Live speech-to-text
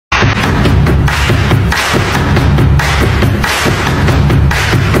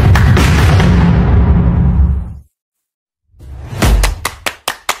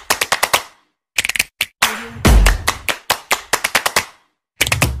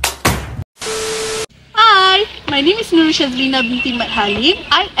My name is Nurul Syazlina binti Md Halim.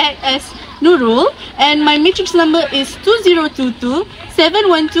 I act as Nurul and my matrix number is 2022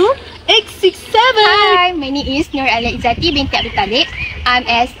 712 867. Hi, my name is Nur Alya Izzati binti Abd Talib. I'm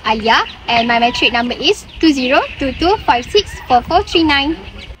as Alia and my matric number is 2022564439.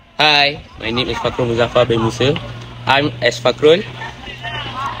 Hi, my name is Fakhrul Muzafar bin Musa. I'm as Fakhrul.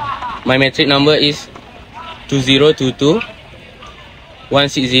 My matric number is 2022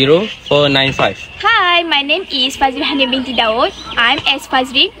 160495. Hi, my name is Fazreen Hanim binti Daud. I'm as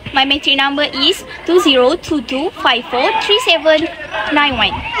Fazreen. My matric number is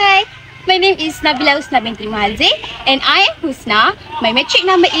 2022543791. Hi, my name is Nabila Husna binti Mahadzir and I am Husna. My matric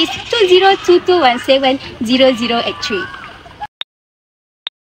number is 2022170083.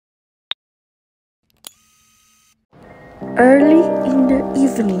 Early in the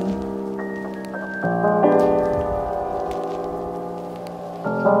evening.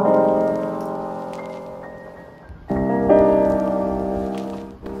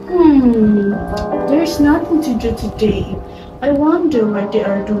 There's nothing to do today. I wonder what they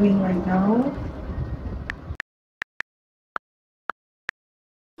are doing right now.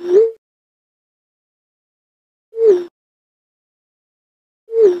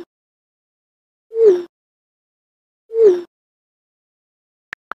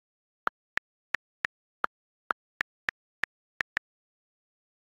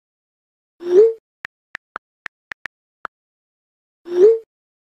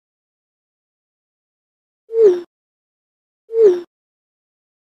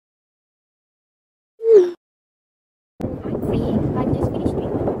 I just finished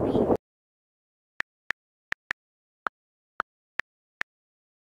doing my degree.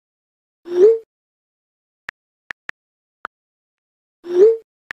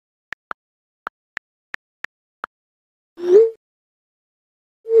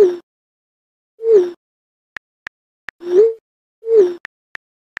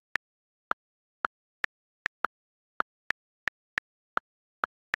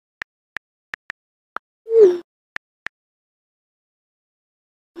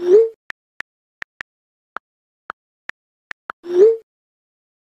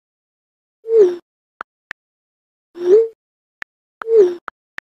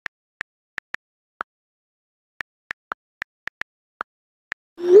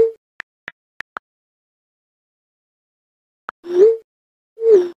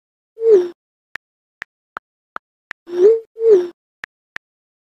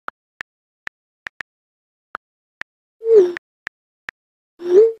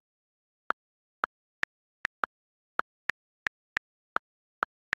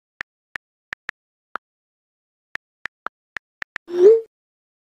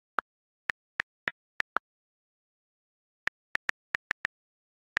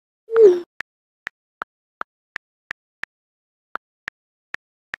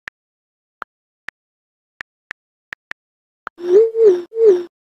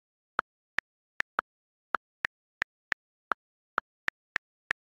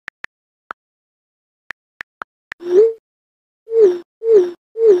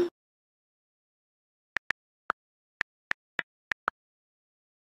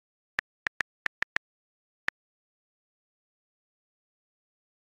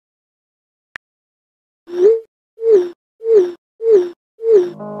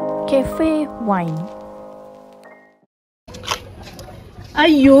 Cafe wine.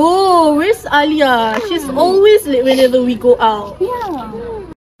 Ayo, where's Alia? She's always late whenever we go out.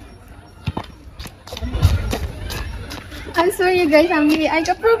 I'm sorry guys, I'm late. I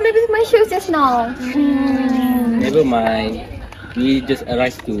got problem with my shoes just now. Never mind. We just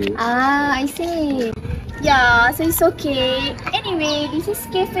arrived too. Ah, I see. Yeah, so it's okay. Anyway, this is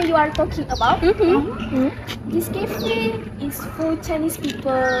cafe you are talking about. This cafe is for Chinese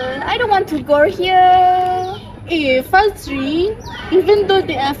people. I don't want to go here. Fazreen, even though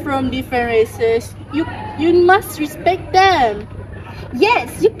they are from different races, you must respect them.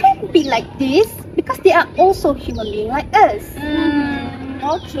 Yes, you can't be like this because they are also human beings like us.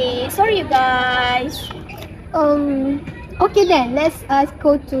 Okay, sorry you guys. Okay then, let's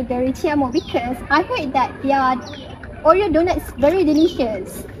go to the Richiamo because I heard that their Oreo donuts very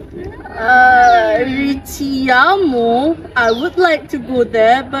delicious. Richiamo, I would like to go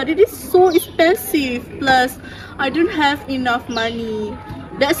there, but it is so expensive. Plus, I don't have enough money.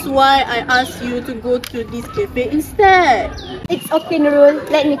 That's why I asked you to go to this cafe instead. It's okay, Nurul.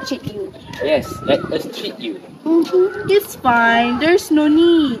 Let me treat you. Yes, let us treat you. It's fine. There's no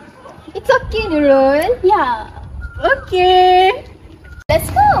need. It's okay, Nurul. Yeah. Okay. Let's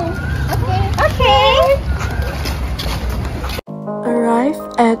go. Okay. Arrive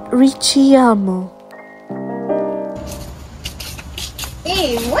at Richiamo.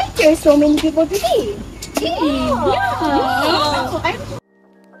 Hey, why there are so many people today? Hey, Go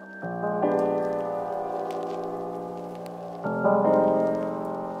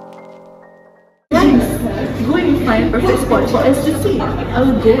and find a perfect spot for us to see. I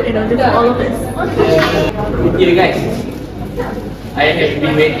will go and order for all of us. Here guys, I have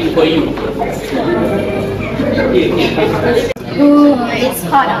been waiting for you. Ooh, it's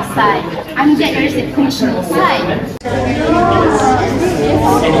hot outside. I'm glad there's a cushion inside.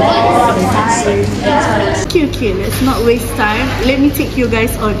 Okay, let's not waste time. Let me take you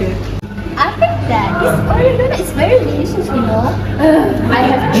guys' order. I think that this Oreo donut is very delicious, you know. I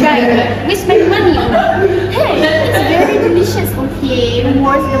have tried it. Waste my money on it. Hey, it's very delicious. Okay,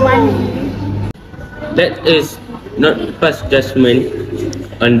 worth the money. That is not past judgment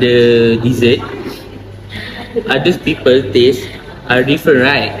on the dessert. Other people taste are different,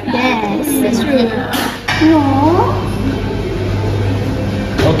 right? Yes, that's true. No.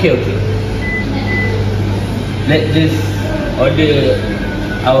 Okay. Let's just order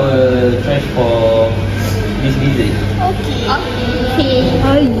our choice for this dessert. Okay.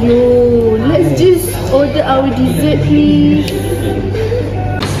 Ayo, let's just order our dessert, please.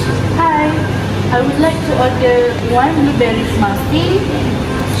 Hi, I would like to order 1 blueberry muffin,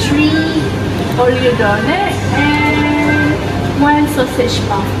 3 Oreo donut, and 1 sausage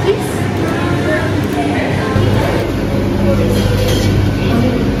puff, please.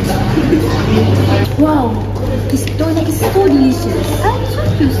 Wow, this donut is so delicious. I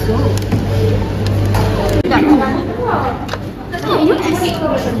told you so.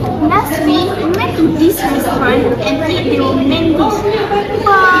 Last week, we went to this restaurant and ate the main dish.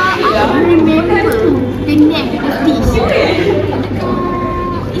 But I don't remember the name of the dish.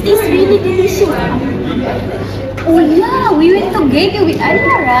 It is really delicious. Oh yeah, we went together with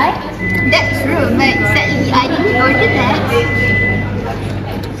Arya, right? That's true, but sadly I didn't order that.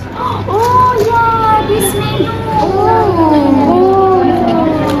 Oh yeah, this menu.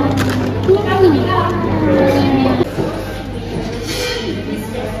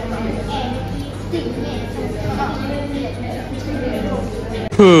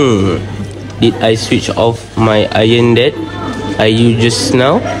 Did I switch off my iron that I used just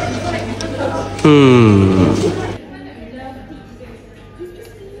now?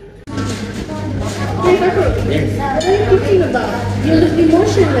 You look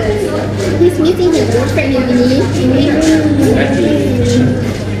emotionless. He's missing his girlfriend,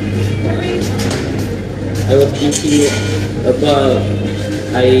 I was thinking about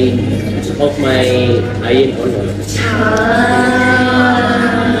I switch off my iron or not.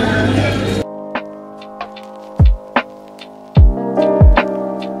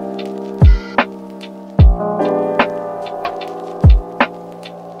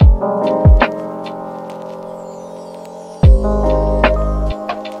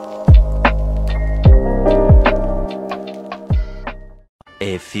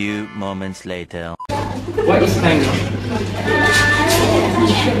 A few moments later. What is time now?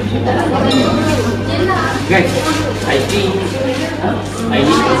 Guys, I think I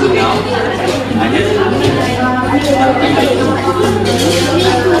need to go now. I have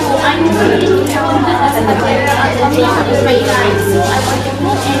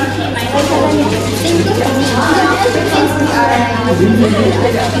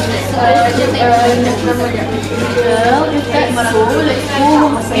Well, if that's so, let's go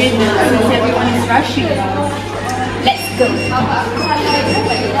together since everyone is rushing. Let's go.